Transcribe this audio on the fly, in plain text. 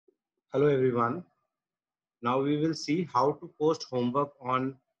Hello everyone. Now we will see how to post homework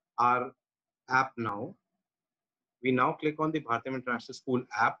on our app now. We now click on the Bhartiyam International School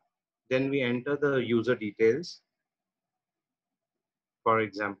app. Then we enter the user details. For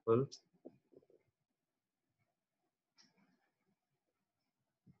example,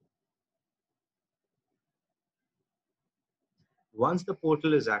 once the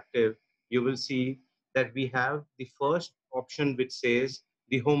portal is active, you will see that we have the first option which says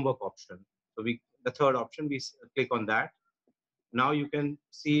the homework option. So the third option, we click on that. Now you can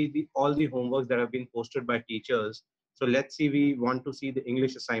see all the homeworks that have been posted by teachers. So let's see, we want to see the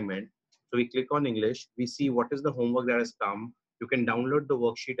English assignment. So we click on English, we see what is the homework that has come. You can download the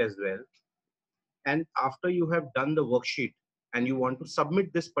worksheet as well. And after you have done the worksheet and you want to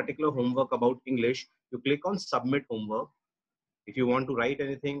submit this particular homework about English, you click on submit homework. If you want to write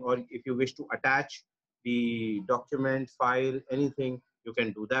anything or if you wish to attach the document, file, anything, you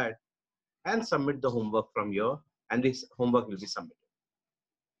can do that and submit the homework from here, and this homework will be submitted.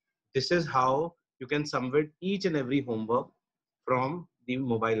 This is how you can submit each and every homework from the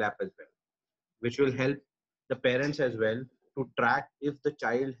mobile app as well, which will help the parents as well to track if the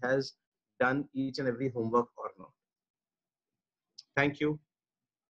child has done each and every homework or not. Thank you.